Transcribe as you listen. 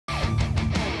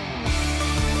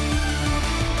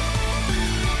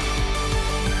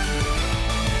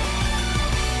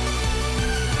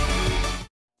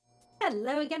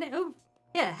Hello again. Oh,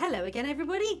 yeah, hello again,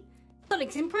 everybody.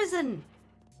 Sonic's in prison.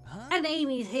 Huh? And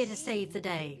Amy's here to save the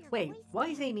day. Wait, why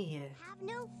is Amy here? Have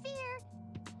no fear.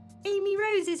 Amy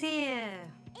Rose is here.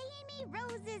 Amy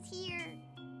Rose is here.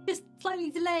 Just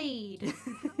slightly delayed.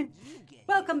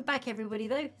 Welcome back, everybody,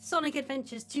 though. Sonic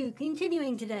Adventures 2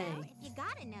 continuing today. Well, if you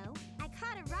gotta know, I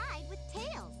caught a ride with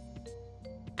Tails.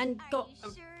 And got Are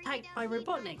you sure attacked you by don't need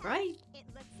Robotnik, my right? help? It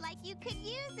looks like you could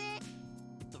use it.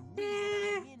 The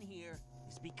reason I'm in here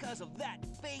is because of that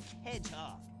fake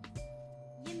hedgehog.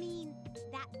 You mean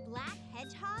that black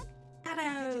hedgehog?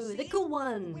 Hello, Did you the see cool it?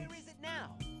 one. Where is it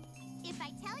now? If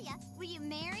I tell ya, will you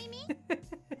marry me?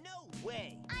 No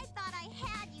way. I thought I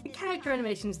had you The this character time.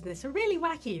 animations in this are really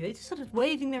wacky. They're just sort of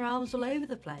waving their arms all over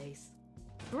the place.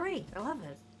 Great, I love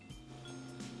it.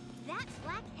 That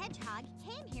black hedgehog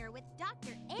came here with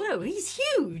Dr. A. Whoa, he's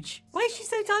huge. Why is she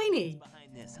so tiny?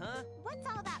 Behind this, huh? What's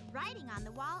all that writing on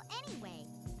the wall anyway?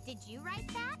 Did you write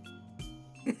that?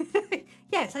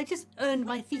 Yes, I just earned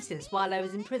my thesis while I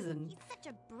was in prison. He's such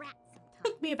a brat sometimes.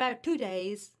 Took me about 2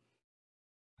 days.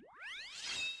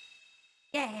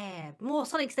 Yeah, more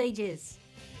Sonic stages.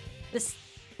 The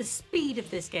speed of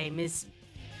this game is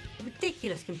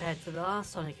ridiculous compared to the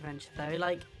last Sonic adventure, though.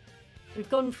 Like, we've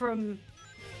gone from...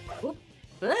 Whoop,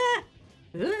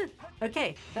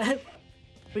 okay.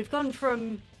 We've gone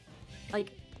from,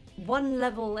 like, one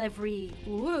level every...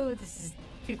 Whoa, this is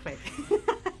too quick.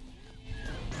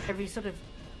 Every sort of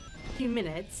few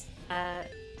minutes,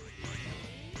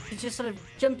 to just sort of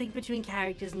jumping between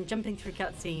characters and jumping through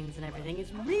cutscenes and everything.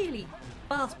 It's really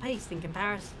fast-paced in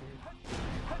comparison.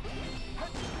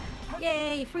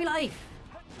 Yay, free life!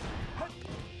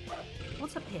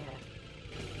 What's up here?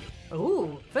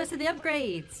 Oh, first of the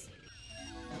upgrades!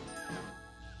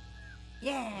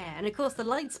 Yeah, and of course the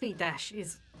light speed dash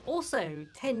is also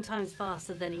 10 times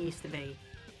faster than it used to be.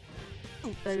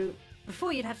 So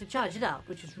before you'd have to charge it up,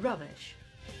 which was rubbish.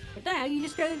 But now you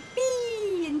just go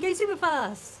whee and go super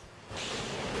fast.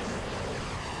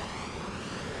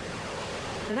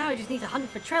 So now I just need to hunt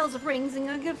for trails of rings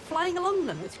and go flying along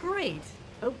them. It's great.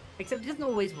 Oh, except it doesn't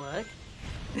always work.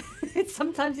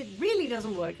 Sometimes it really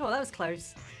doesn't work. Oh, that was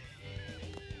close.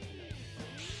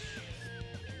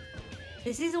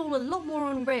 This is all a lot more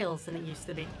on rails than it used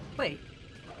to be. Wait.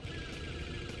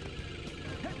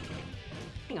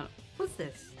 Hang on. What's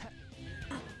this?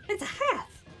 It's a hat!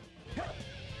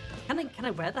 Can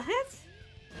I wear the hat?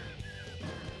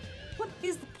 What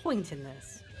is the point in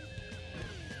this?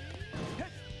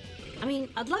 I mean,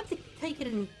 I'd love to take it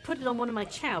and put it on one of my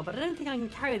Chao, but I don't think I can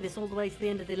carry this all the way to the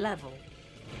end of the level.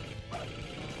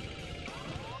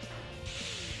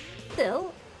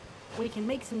 Still, we can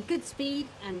make some good speed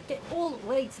and get all the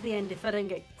way to the end if I don't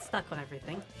get stuck on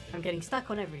everything. I'm getting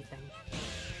stuck on everything.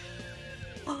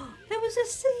 Oh, there was a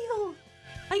seal!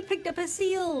 I picked up a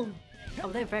seal! Oh,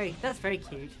 that's very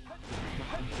cute.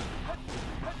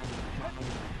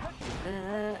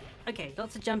 Okay,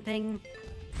 lots of jumping.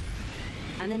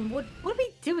 And then what are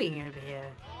we doing over here?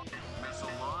 Missile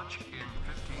launch in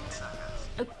 15 seconds.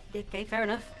 Oh, okay, fair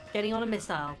enough. Getting on a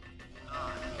missile. 9,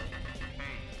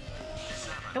 8,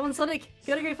 7, Come on, Sonic, you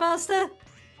gotta go faster!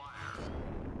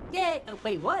 fire. Yay! Oh,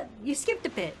 wait, what? You skipped a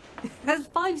bit. That's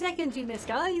 5 seconds you missed,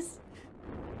 guys.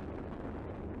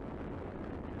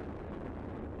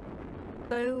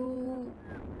 So,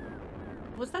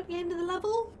 was that the end of the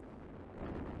level?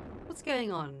 What's going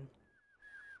on?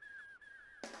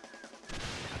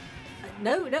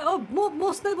 No, oh,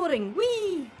 more snowboarding!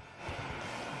 Whee!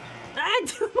 Ah,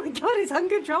 oh my god, it's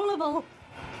uncontrollable!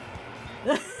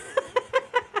 I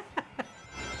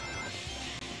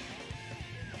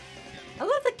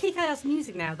love the kick-ass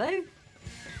music now, though.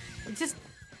 It's just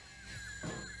a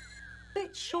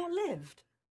bit short-lived.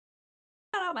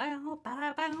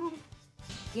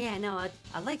 Yeah, no,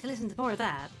 I'd like to listen to more of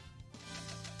that.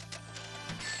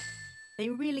 They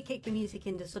really kicked the music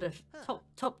into sort of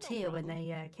top tier when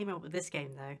they came out with this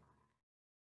game, though.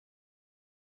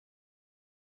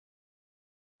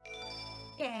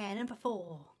 Yeah, number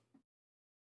 4.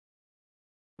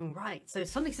 Right, so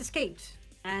Sonic's escaped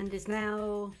and is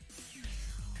now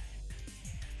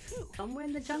somewhere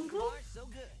in the jungle. So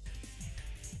good.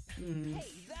 Hmm.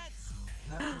 Hey, that's...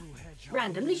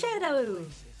 Randomly shadow.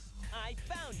 I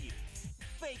found you,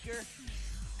 faker.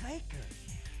 Faker?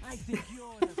 I think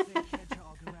you're the fake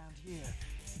hedgehog around here.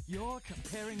 You're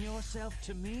comparing yourself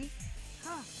to me?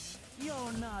 Huh?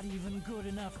 You're not even good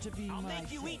enough to be I'll my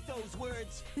make you fake. eat those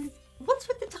words. What's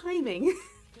with the timing?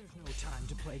 There's no time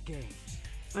to play games.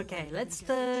 Okay, let's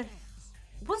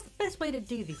what's the best way to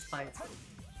do these fights?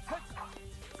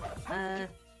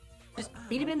 Just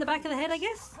beat him in the back of the head, I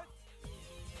guess?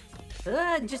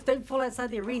 Just don't fall outside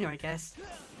the arena, I guess.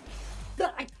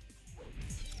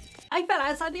 I fell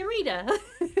outside the arena.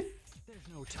 There's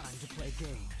no time to play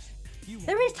games.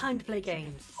 There is time to play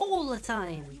games. All the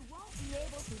time. You won't be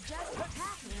able to just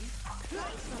attack him.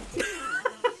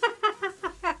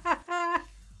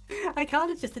 I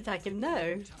can't just attack him, no.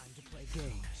 Time to play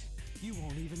games. You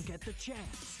won't even get the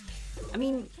chance. I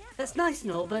mean, that's nice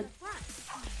and all, but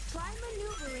Try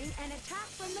maneuvering and attack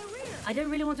from the rear. I don't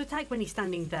really want to attack when he's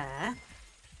standing there.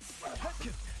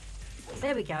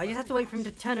 There we go, I just have to wait for him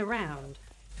to turn around.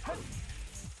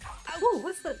 Ooh,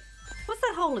 what's that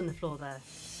hole in the floor there?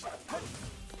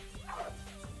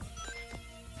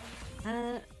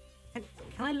 Can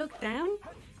I look down?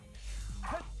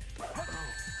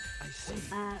 I see.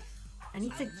 I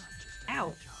need to...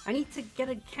 Ow! I need to get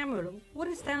a camera. What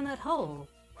is down that hole?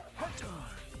 Darn.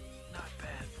 Not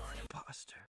bad for an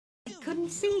imposter. I couldn't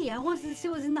see. I wanted to see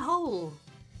what was in the hole.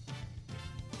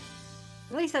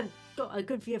 At least I've got a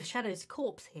good view of Shadow's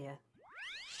corpse here.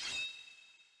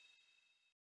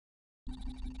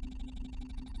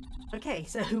 Okay,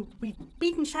 so we've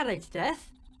beaten Shadow to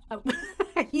death. Oh,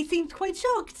 he seemed quite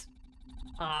shocked.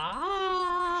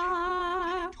 Ah!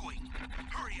 Doing?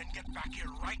 Hurry and get back here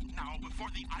right now before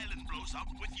the island blows up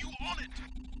with you on it!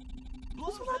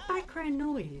 What's all that background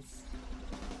noise?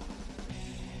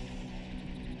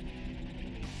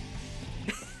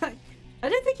 I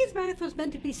don't think his mouth was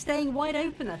meant to be staying wide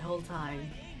open that whole time.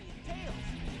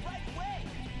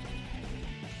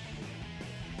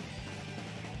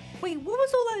 Wait, what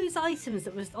was all those items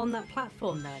that was on that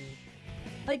platform then?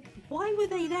 Like, why were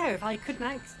they there if I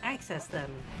couldn't access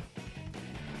them?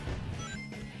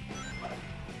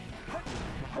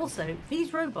 Also,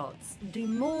 these robots do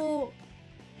more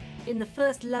in the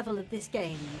first level of this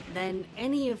game than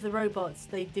any of the robots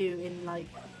they do in, like...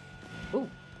 Ooh.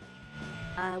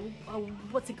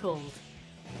 What's it called?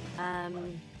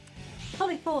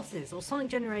 Sonic Forces or Sonic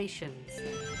Generations.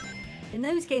 In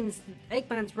those games,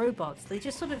 Eggman's robots, they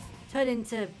just sort of turn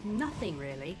into nothing,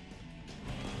 really.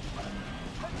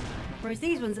 Whereas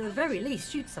these ones, at the very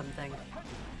least, shoot something.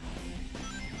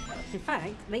 In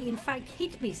fact, they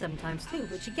hit me sometimes too,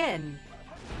 which again,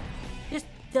 just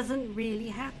doesn't really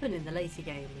happen in the later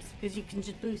games, because you can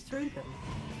just boost through them.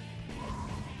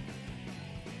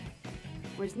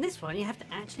 Whereas in this one, you have to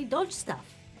actually dodge stuff.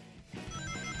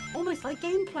 Almost like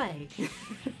gameplay.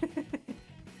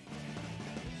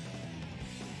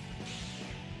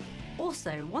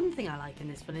 Also, one thing I like in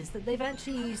this one is that they've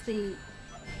actually used the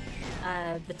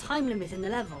time limit in the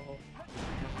level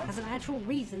as an actual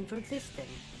reason for existing.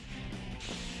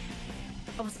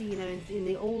 Obviously, you know,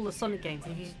 in all the Sonic games,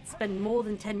 if you spend more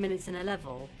than 10 minutes in a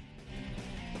level,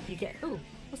 you get... Oh,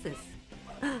 what's this?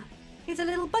 It's a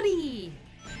little bunny!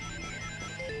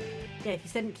 Yeah, if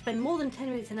you spend more than 10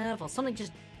 minutes in a level, Sonic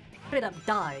just straight up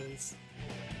dies.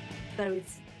 So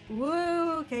it's...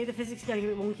 Whoa, okay, the physics is going a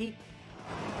bit wonky.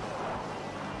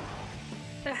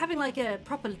 So having like a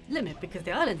proper limit because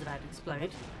the island's about to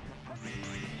explode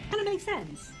kind of makes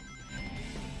sense.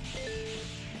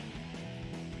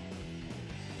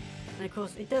 And of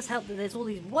course it does help that there's all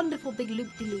these wonderful big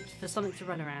loop-de-loops for Sonic to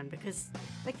run around because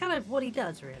they're kind of what he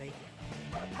does really.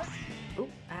 Oh,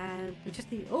 and we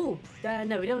just need... Oh,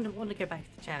 no, we don't want to go back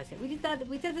to the Chaos yet. We did that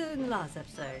in the last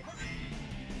episode.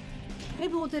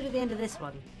 Maybe we'll do it at the end of this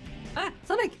one. Ah,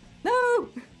 Sonic! No!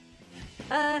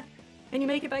 Can you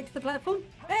make it back to the platform?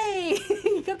 Hey!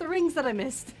 You got the rings that I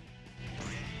missed.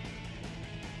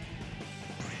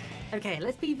 Okay,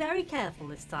 let's be very careful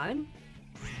this time.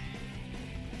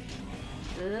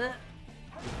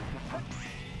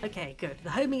 Okay, good. The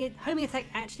homing attack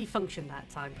actually functioned that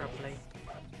time properly.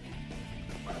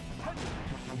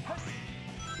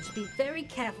 Just be very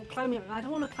careful climbing up. I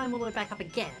don't want to climb all the way back up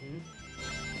again.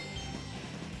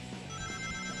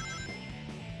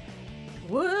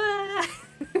 Whoa!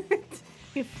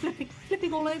 You're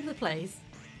flipping all over the place.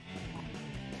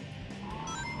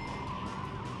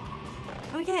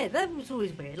 Oh yeah, that was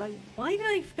always weird. Like, why did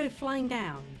I go flying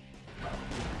down?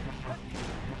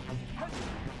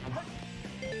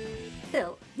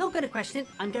 Still, not going to question it.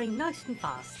 I'm going nice and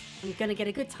fast. I'm going to get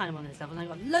a good time on this level. And I've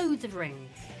got loads of rings.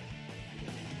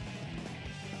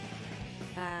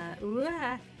 I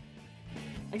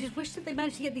just wish that they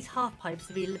managed to get these half pipes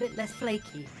to be a little bit less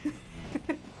flaky.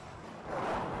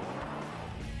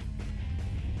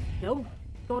 No,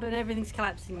 God, and everything's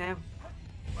collapsing now.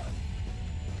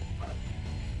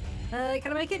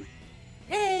 Can I make it?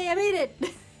 Hey, I made it!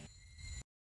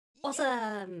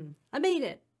 Awesome! I made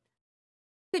it!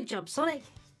 Good job, Sonic!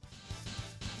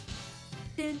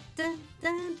 Dun, dun,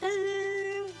 dun,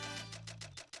 dun.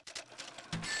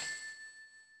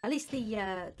 I least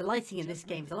the lighting in this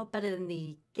game is a lot better than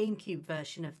the GameCube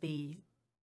version of the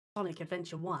Sonic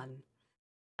Adventure 1.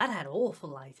 That had awful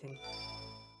lighting.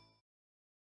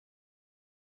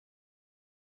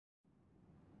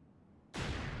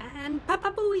 And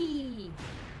Papa Booey!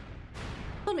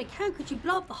 Sonic, how could you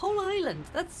blow up the whole island?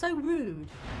 That's so rude.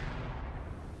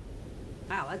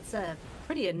 Wow, that's a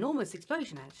pretty enormous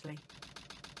explosion, actually.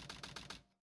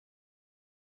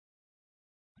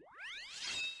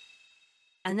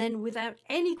 And then, without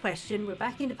any question, we're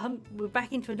back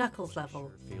into a Knuckles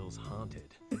level. Sure feels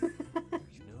haunted. There's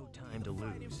no time to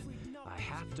lose. I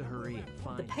have to hurry and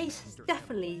find. The pace has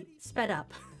definitely sped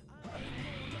up.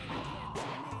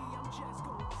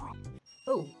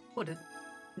 Oh, what a...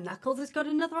 Knuckles has got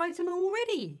another item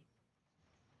already!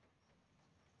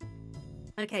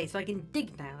 Okay, so I can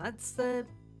dig now. That's a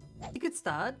good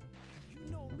start.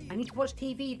 I need to watch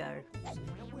TV though.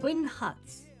 Twin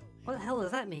huts. What the hell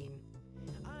does that mean?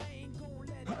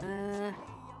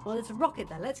 Well, there's a rocket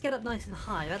there. Let's get up nice and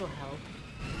high. That'll help.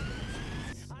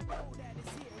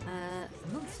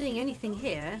 I'm not seeing anything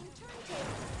here.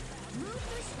 Move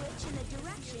the switch in the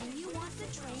direction you want the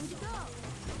train to go.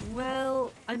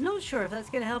 Well, I'm not sure if that's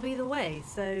going to help either way,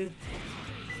 so...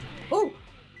 Oh!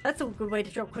 That's a good way to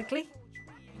drop quickly.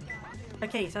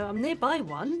 Okay, so I'm nearby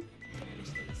one.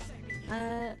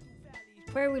 Where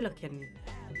are we looking?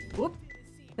 Whoop!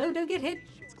 No, don't get hit!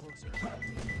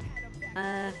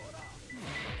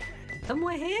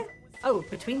 Somewhere here? Oh,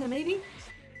 between them maybe?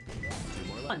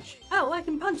 Punch. Oh, I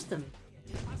can punch them.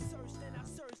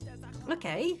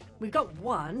 Okay, we've got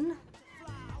one.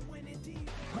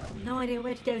 No idea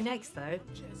where to go next though.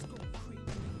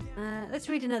 Let's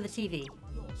read another TV.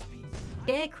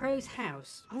 Scarecrow's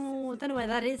house. Oh, I don't know where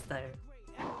that is though.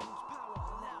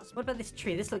 What about this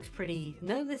tree? This looks pretty...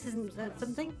 No, this isn't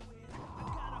something?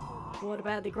 What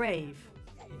about the grave?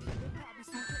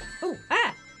 Oh,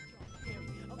 ah!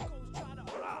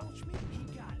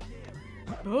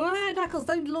 Oh, Knuckles,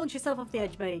 don't launch yourself off the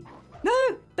edge, mate.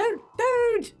 No! Don't!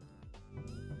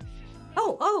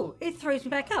 Oh, it throws me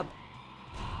back up.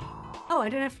 Oh, I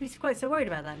don't have to be quite so worried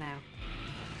about that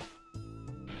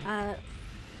now.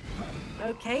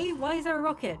 Okay, why is there a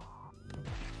rocket?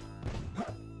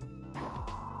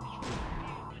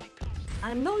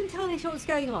 I'm not entirely sure what's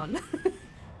going on.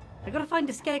 I gotta find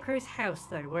a Scarecrow's house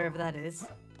though, wherever that is.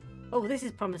 Oh, this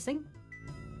is promising.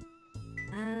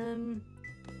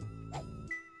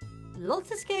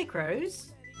 Lots of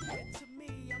scarecrows.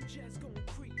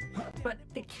 But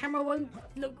the camera won't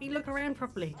look around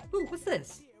properly. Ooh, what's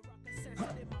this?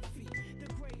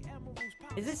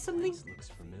 Is this something? This looks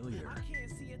familiar.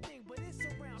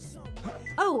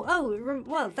 Oh,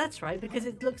 well, that's right, because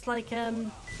it looks like,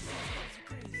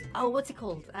 oh, what's it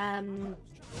called?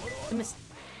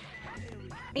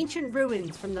 Ancient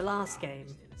ruins from the last game.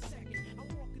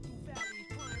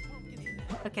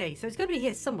 Okay, so it's got to be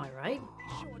here somewhere, right?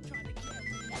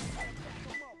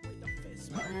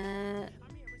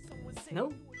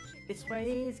 Nope. This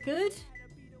way is good.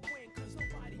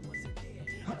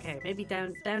 Okay, maybe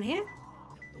down here?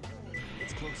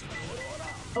 It's close.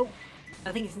 Oh,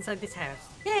 I think it's inside this house.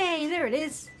 Yay, there it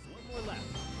is.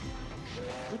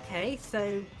 Okay,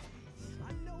 so...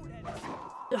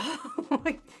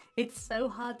 It's so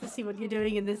hard to see what you're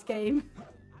doing in this game.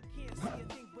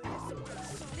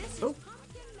 Oh.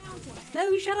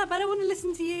 No, shut up, I don't want to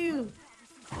listen to you.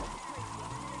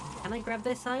 Can I grab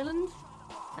this island?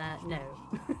 No.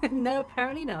 No,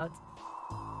 apparently not.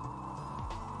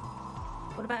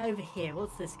 What about over here?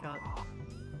 What's this got?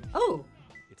 Oh!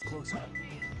 It's closer.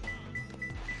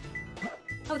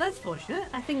 Oh, that's fortunate.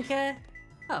 I think,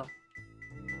 oh.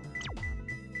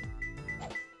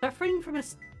 Suffering from a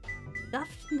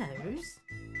stuffed nose?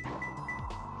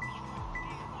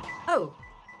 Oh!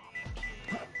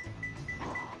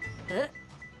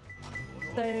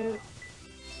 So...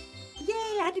 Yay,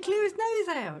 I had to clear his nose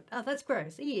out! Oh, that's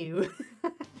gross. Ew.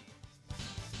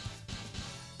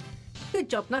 Good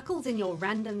job, Knuckles, in your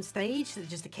random stage that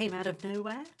just came out of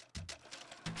nowhere.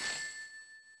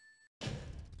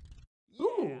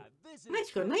 Ooh,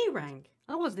 nice got an A rank.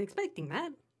 I wasn't expecting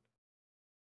that.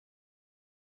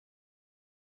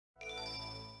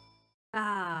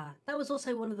 Ah, that was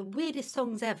also one of the weirdest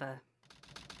songs ever.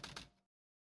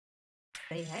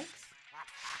 Say X?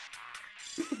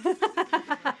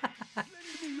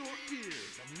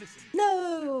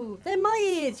 No! They're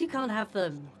my ears! You can't have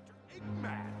them!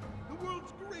 Eggman, the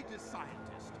world's greatest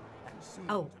scientist. And soon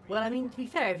Oh, well, I mean, to be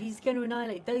fair, if he's going to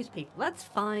annihilate those people, that's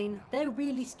fine. They're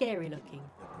really scary looking.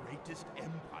 the greatest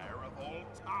empire of all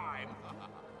time.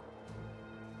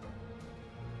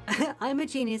 I'm a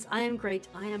genius, I am great,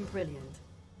 I am brilliant.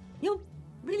 You're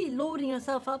really lording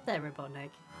yourself up there,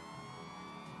 Robotnik?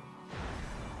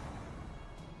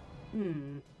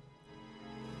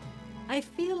 I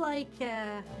feel like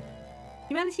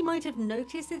humanity might have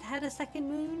noticed it had a second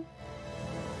moon.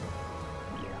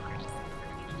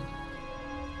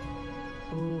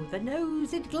 Oh, the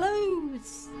nose, it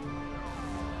glows!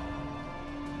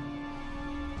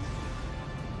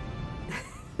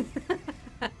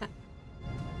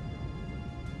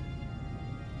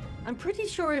 I'm pretty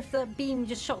sure if that beam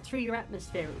just shot through your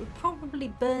atmosphere, it would probably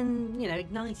burn, you know,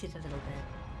 ignite it a little bit.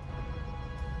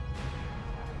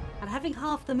 And having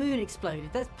half the moon exploded,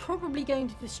 that's probably going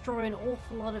to destroy an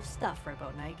awful lot of stuff,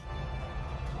 Robotnik.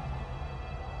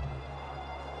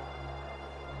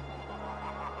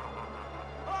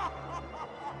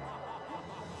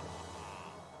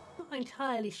 Not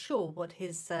entirely sure what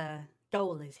his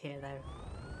goal is here, though.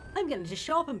 I'm going to just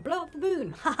show up and blow up the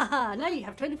moon. Ha ha ha! Now you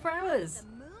have 24 hours. The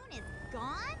moon is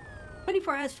gone?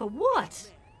 24 hours for what?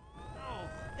 Oh,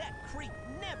 that creep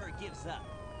never gives up.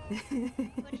 But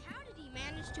how did he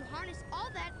manage to harness all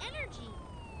that energy?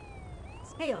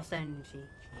 It's chaos energy.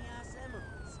 Chaos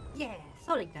Emeralds. Yeah,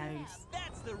 Sonic Yeah, knows.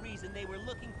 that's the reason they were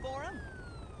looking for him.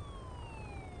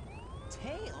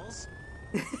 Tails?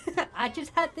 I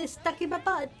just had this stuck in my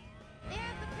butt. They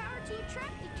have the power to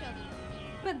attract each other.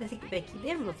 But they think they keep the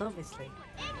emeralds, obviously.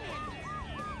 Eggman.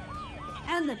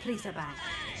 And the police are back.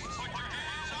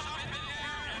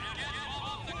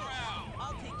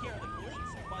 I'll take care of the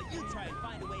police while you try and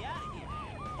find a way out of here.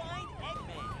 Find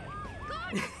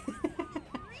Eggman.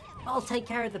 I'll take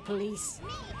care of the police. Me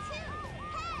too.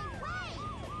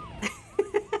 Hey,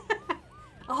 wait!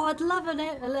 Oh, I'd love a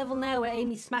level now where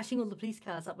Amy's smashing all the police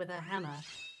cars up with her hammer.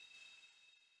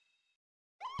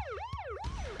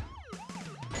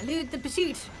 Elude the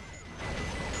pursuit!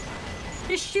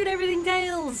 Just shoot everything,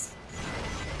 Tails!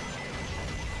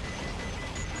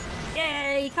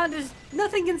 Yeah, you can't just...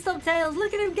 Nothing can stop Tails!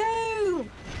 Look at him go!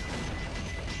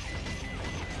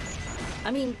 I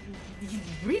mean, he's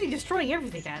really destroying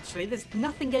everything, actually. There's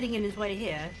nothing getting in his way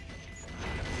here.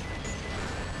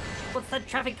 What's that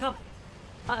traffic cop?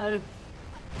 Uh-oh.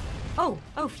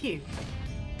 Oh, phew.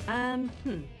 Can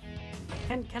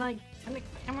I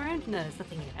come around? No, there's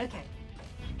nothing here. Okay.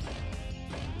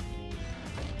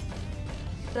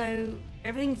 So,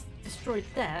 everything's destroyed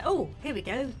there. Oh, here we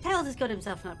go. Tails has got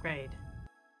himself an upgrade.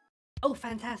 Oh,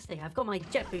 fantastic. I've got my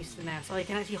jet booster now, so I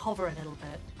can actually hover a little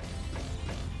bit.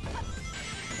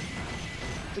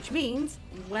 Which means,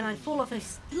 when I fall off a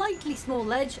slightly small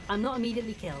ledge, I'm not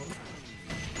immediately killed.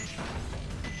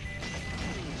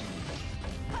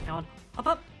 Come on. Hop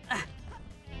up. Ah.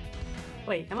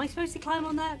 Wait, am I supposed to climb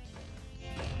on that?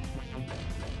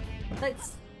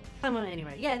 Let's climb on it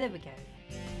anyway. Yeah, there we go.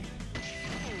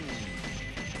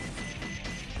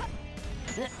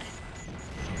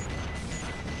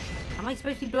 Am I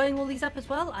supposed to be blowing all these up as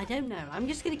well? I don't know. I'm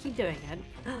just gonna keep doing it.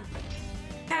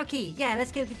 Chao key! Yeah,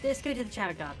 let's go to the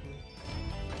Chao garden.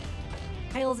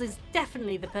 Tails is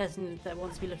definitely the person that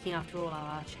wants to be looking after all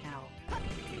our Chao.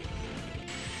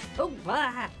 Oh,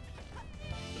 ah!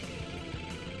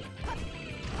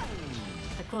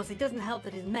 Of course, it doesn't help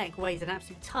that his mech weighs an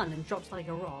absolute ton and drops like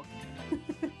a rock.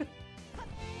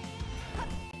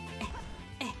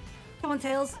 Come on,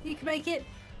 Tails, you can make it.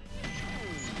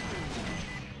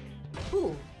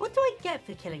 Ooh, what do I get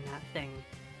for killing that thing?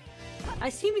 I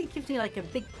assume it gives me like a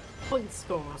big point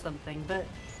score or something, but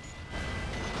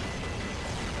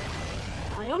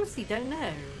I honestly don't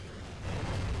know.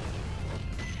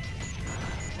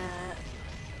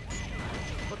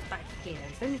 What's back here?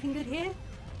 Is there anything good here?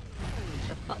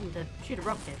 A button to shoot a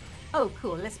rocket. Oh,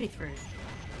 cool, lets me through.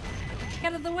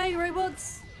 Get out of the way,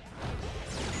 robots!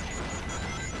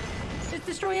 Just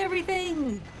destroy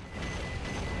everything!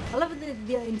 I love that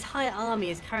the entire army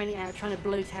is currently out trying to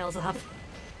blow Tails up.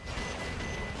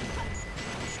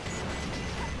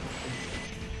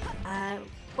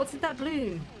 What's in that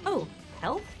balloon? Oh,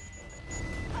 health?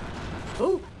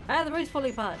 Oh, the road's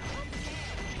falling apart.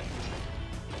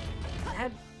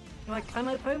 Do I climb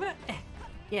up over?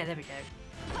 Yeah, there we go.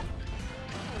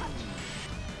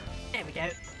 There we go.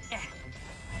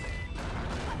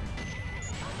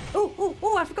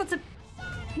 Oh, I forgot to...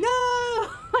 No!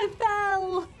 I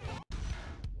fell!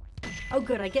 Oh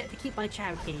good, I get to keep my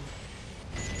Chao key.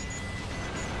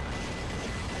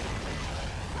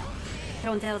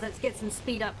 Come on, Tails, let's get some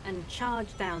speed up and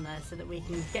charge down there so that we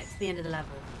can get to the end of the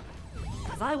level.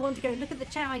 Because I want to go look at the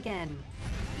Chao again.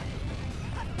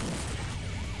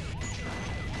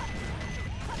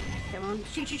 Come on,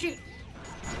 shoot, shoot, shoot!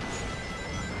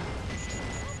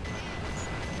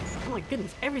 Oh my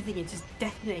goodness, everything is just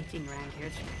detonating around here.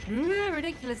 It's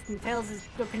ridiculous, and Tails'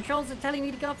 the controls are telling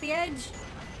me to go off the edge.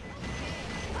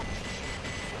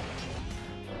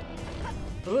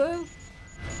 Whoa.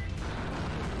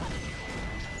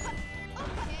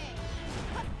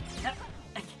 Okay.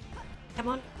 Come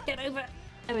on, get over.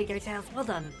 There we go, Tails. Well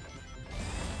done.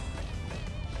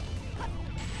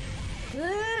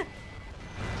 Ah.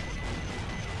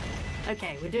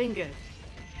 Okay, we're doing good.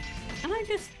 Can I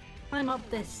just climb up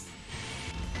this?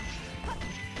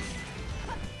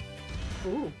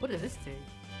 Ooh, what does this do?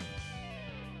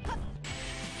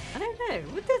 I don't know.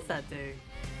 What does that do?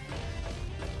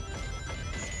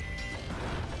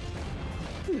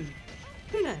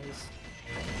 Who knows?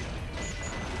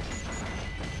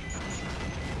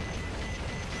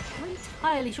 I'm not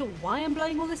entirely sure why I'm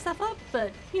blowing all this stuff up,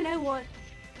 but you know what?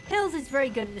 Tails is very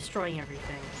good at destroying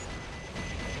everything.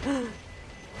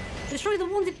 Destroy the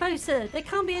wanted poster! There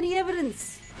can't be any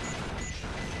evidence!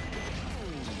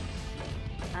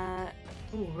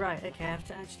 Oh, right, okay, I have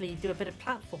to actually do a bit of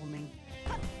platforming.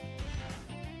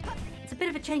 It's a bit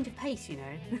of a change of pace, you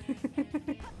know.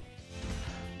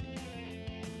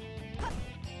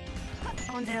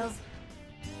 Come on, Tails.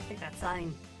 Take that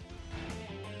sign.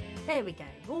 There we go,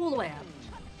 all the way up.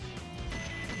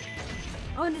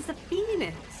 Oh, and there's a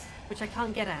Phoenix, which I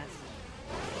can't get at.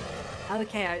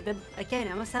 Okay, again,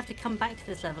 I must have to come back to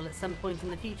this level at some point in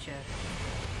the future.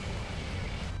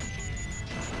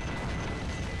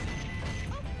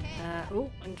 Oh,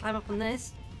 I can climb up on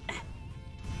this.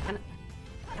 Can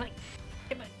I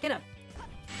get up?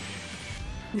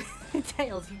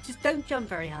 Tails, you just don't jump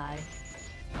very high.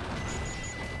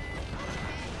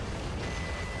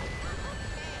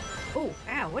 Oh,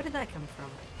 ow, where did that come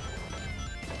from?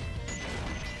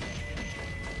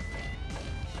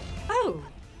 Oh!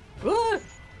 Whoa!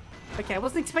 Okay, I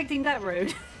wasn't expecting that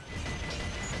road.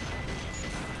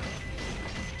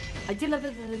 I do love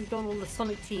it that they've got all the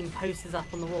Sonic Team posters up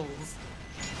on the walls.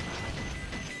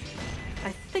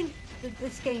 I think that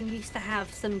this game used to have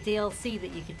some DLC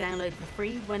that you could download for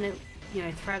free when it, you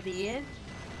know, throughout the year.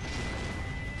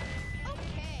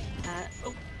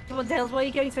 Oh, come on, Tails, why are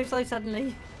you going so slow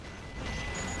suddenly?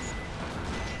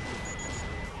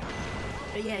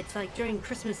 But yeah, it's like during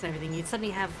Christmas and everything, you'd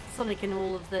suddenly have Sonic and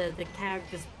all of the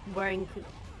characters wearing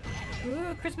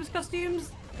Christmas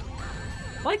costumes.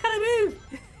 Why can't I move?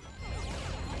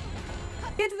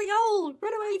 Get to the goal!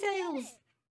 Run away, Tails!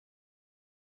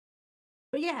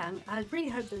 But yeah, I really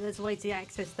hope that there's a way to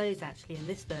access those actually in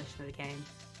this version of the game.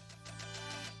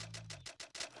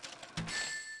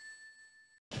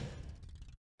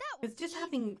 Because just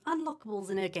having unlockables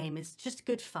in a game is just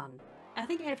good fun. I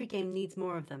think every game needs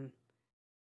more of them.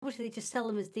 I wish they just sell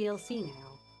them as DLC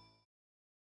now.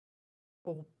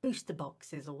 Or booster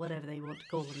boxes, or whatever they want to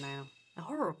call them now. They're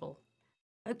horrible.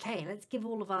 Okay, let's give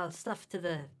all of our stuff to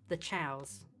the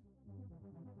Chaos.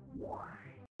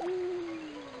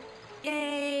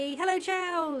 Yay! Hello,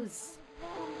 Chaos!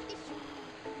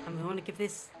 And we want to give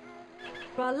this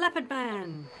to our Leopard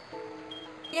Man.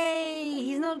 Yay!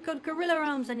 He's not got gorilla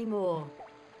arms anymore.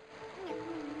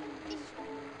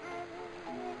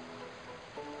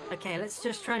 Okay, let's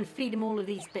just try and feed him all of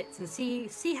these bits and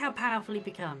see how powerful he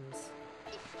becomes.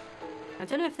 I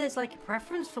don't know if there's like a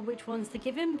preference for which ones to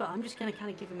give him, but I'm just going to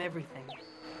kind of give him everything.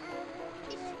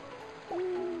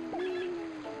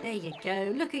 There you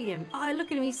go. Look at him. Oh,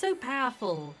 look at him. He's so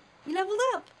powerful. He leveled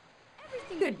up.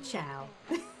 Good Chao.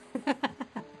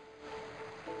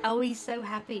 Oh, he's so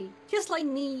happy. Just like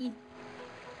me.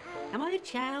 Am I a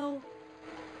Chao?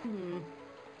 Can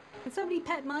somebody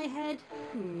pet my head?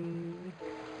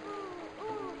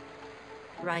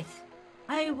 Right.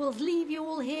 I will leave you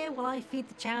all here while I feed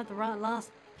the Chao the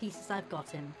last pieces I've got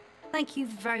him. Thank you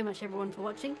very much everyone for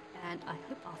watching, and I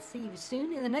hope I'll see you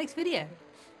soon in the next video.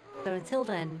 So until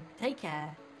then, take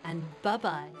care, and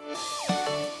bye-bye.